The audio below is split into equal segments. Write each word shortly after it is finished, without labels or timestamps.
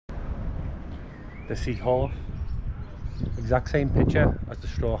The Seahorse. Exact same picture as the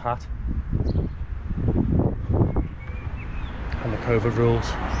straw hat. And the COVID rules.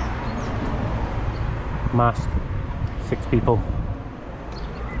 Mask. 6 people.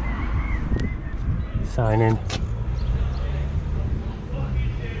 Sign in.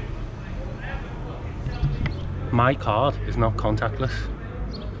 My card is not contactless.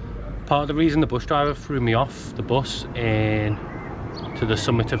 Part of the reason the bus driver threw me off the bus in to the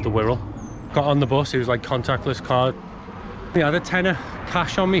summit of the Wirral. Got on the bus, it was like contactless card. He had a tenner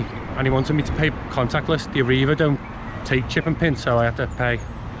cash on me and he wanted me to pay contactless. The Arriva don't take chip and pin, so I had to pay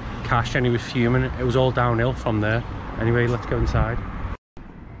cash and he was fuming. It was all downhill from there. Anyway, let's go inside.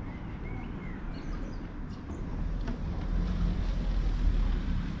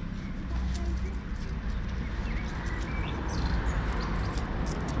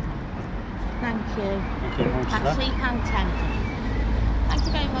 Thank you. Thank you. That's £3.10. Thank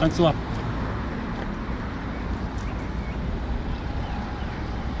you very much. Thanks a lot.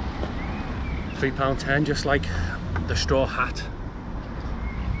 £3.10, just like the straw hat.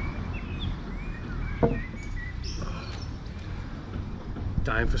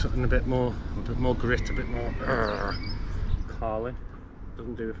 Dying for something a bit more grit, a bit more Carling.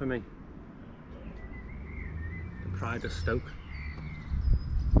 Doesn't do it for me. The Pride of Stoke.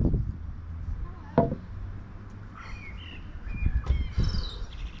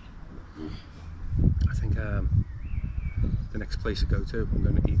 I think the next place to go to, I'm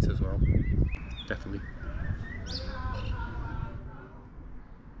going to eat as well. Definitely.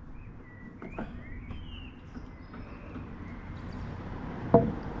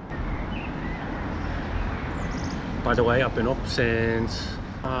 By the way, I've been up since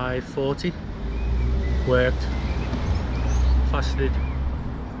 5:40. Worked, fasted,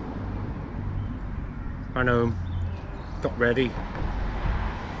 ran home, got ready,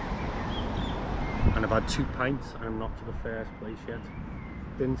 and I've had 2 pints and I'm not to the first place yet.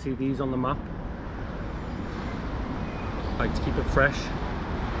 Didn't see these on the map. Like to keep it fresh.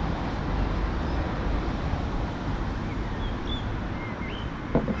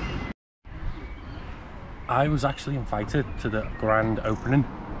 I was actually invited to the grand opening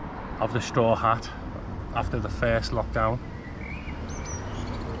of the straw hat after the first lockdown.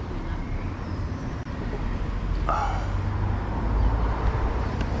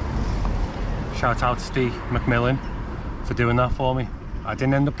 Shout out to Steve McMillan for doing that for me. I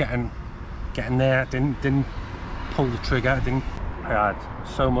didn't end up getting there. Didn't pull the trigger. I had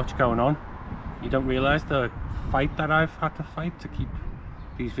so much going on. You don't realise the fight that I've had to fight to keep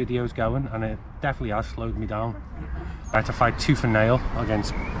these videos going, and it definitely has slowed me down. I had to fight tooth and nail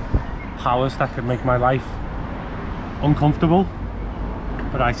against powers that could make my life uncomfortable,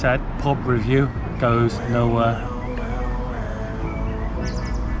 but I said pub review goes nowhere.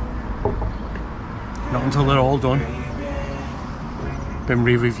 Not until they're all done. Been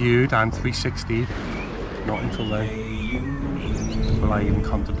re-reviewed and 360'd. Not until then will I even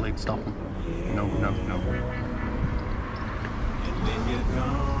contemplate stopping. No.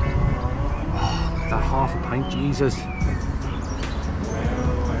 Oh, that half a pint, Jesus.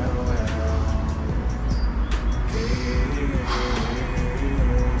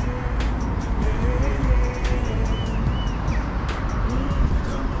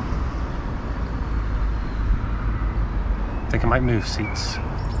 I think I might move seats.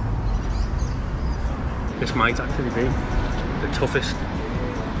 This might actually be the toughest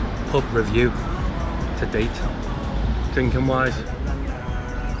pub review to date, drinking wise.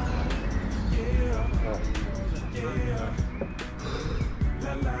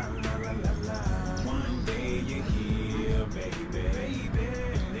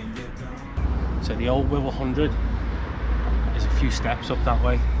 So the old Wirral 100 is a few steps up that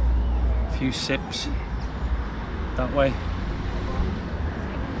way, a few sips that way.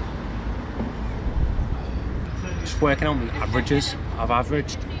 Just working out the averages. I've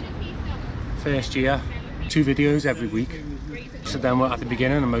averaged first year 2 videos every week. Most of them were at the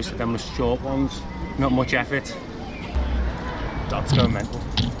beginning and most of them were short ones, not much effort. Dog's going mental.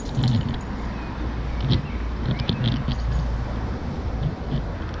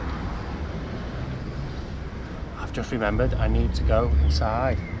 I've just remembered I need to go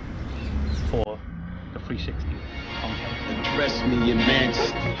inside for the 360 content. Dress me in man's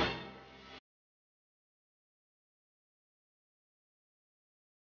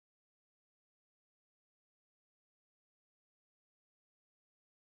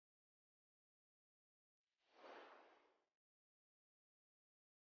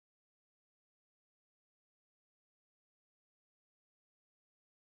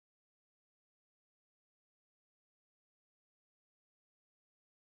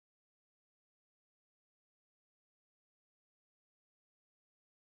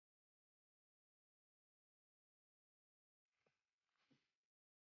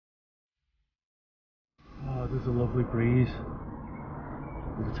there's a lovely breeze.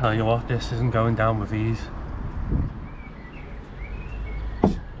 I'll tell you what, this isn't going down with ease.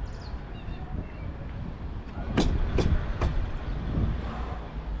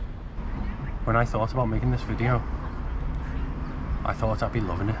 When I thought about making this video, I thought I'd be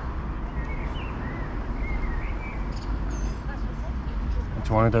loving it. It's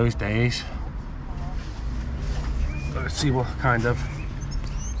one of those days. Let's see what kind of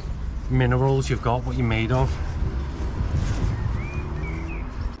minerals you've got, what you're made of.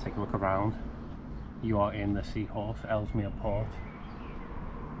 Take a look around. You are in the Seahorse, Ellesmere port.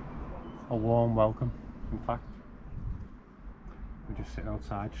 A warm welcome, in fact. We're just sitting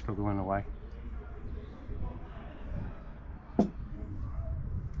outside, struggling away.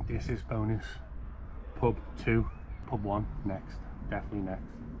 This is bonus. Pub 2, pub 1 next. Definitely next.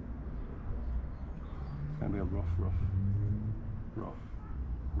 It's going to be a rough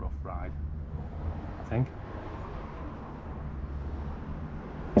ride, I think.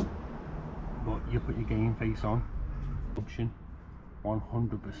 But you put your game face on. Option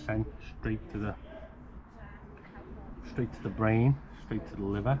 100% straight to the brain, straight to the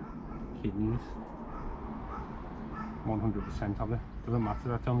liver, kidneys. 100% of it. Doesn't matter,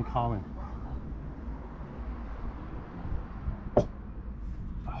 that's only calling.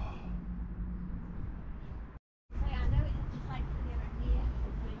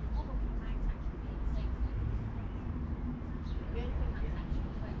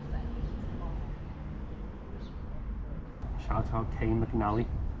 Shout out Kane McNally,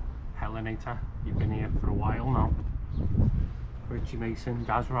 Helenator, you've been here for a while now. Richie Mason,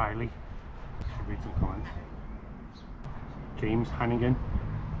 Gaz Riley, should read some comments. James Hannigan,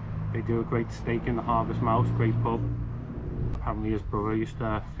 they do a great steak in the Harvest Mouse, great pub. Apparently his brother used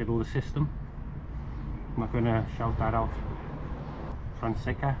to fiddle the system. I'm not going to shout that out.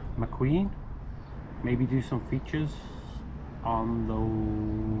 Francisca McQueen, maybe do some features on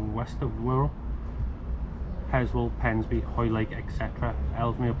the west of Wirral. Heswell, Pensby, Hoylake, etc.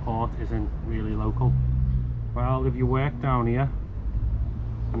 Ellesmere Port isn't really local. Well, if you work down here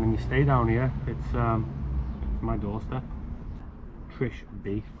and then you stay down here, it's my doorstep. Trish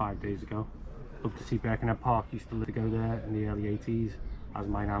B, 5 days ago. Love to see Birkenhead Park. Used to go there in the early 80s as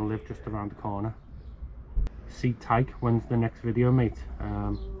my nan lived just around the corner. See Tyke, when's the next video, mate?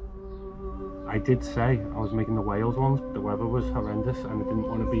 I did say I was making the Wales ones, but the weather was horrendous and I didn't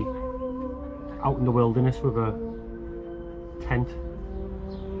want to be out in the wilderness with a tent,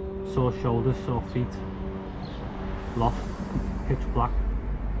 sore shoulders, sore feet, lost, pitch black,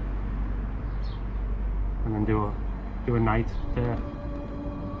 and then do a night there,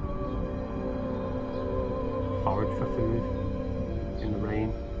 forage for food in the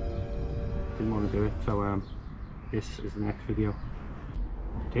rain. Didn't want to do it, so this is the next video.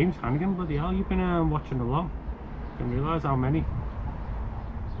 James Hannigan, bloody hell, you've been watching a lot. Didn't realise how many.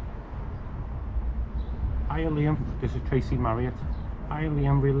 Hi Liam, this is Tracy Marriott. Hi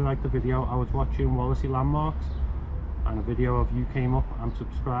Liam, really liked the video. I was watching Wallasey Landmarks and a video of you came up. I'm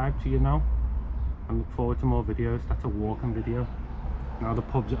subscribed to you now and look forward to more videos. That's a walking video. Now the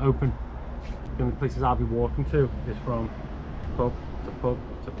pubs are open. The only places I'll be walking to is from pub to pub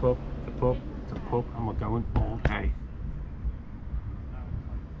to pub to pub to pub, and we're going all day.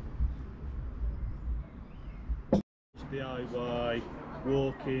 DIY,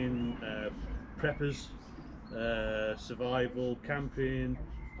 walking, preppers, survival, camping,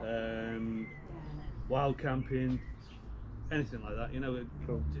 wild camping, anything like that. You know, it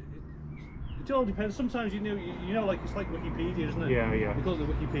all depends. Sometimes you know, like it's like Wikipedia, isn't it? Yeah, yeah. We call it the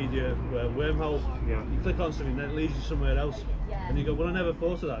Wikipedia wormhole. Yeah. You click on something, then it leads you somewhere else, and you go, "Well, I never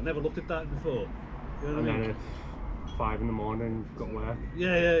thought of that. I never looked at that before." You know what I mean? Then it's 5 in the morning. You've got work.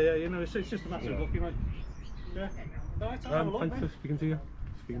 Yeah. You know, it's just a matter of looking like. Yeah. Right, Thanks for speaking to you.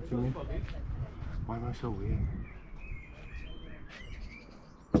 Speaking to me. Why am I so weird?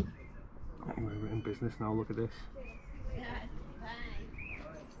 Anyway, we're in business now, look at this.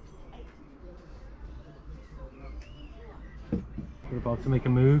 We're about to make a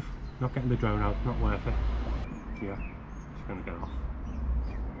move. Not getting the drone out, not worth it. Yeah, just gonna get off.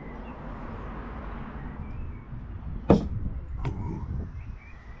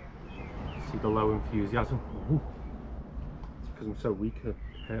 See the low enthusiasm? Ooh. It's because I'm so weak I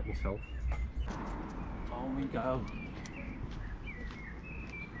hurt myself. On we go.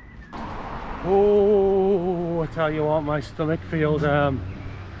 Oh, I tell you what, my stomach feels a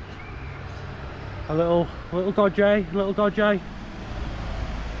little dodgy.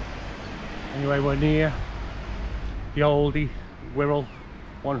 Anyway, we're near the oldie Wirral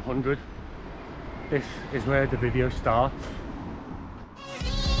 100. This is where the video starts.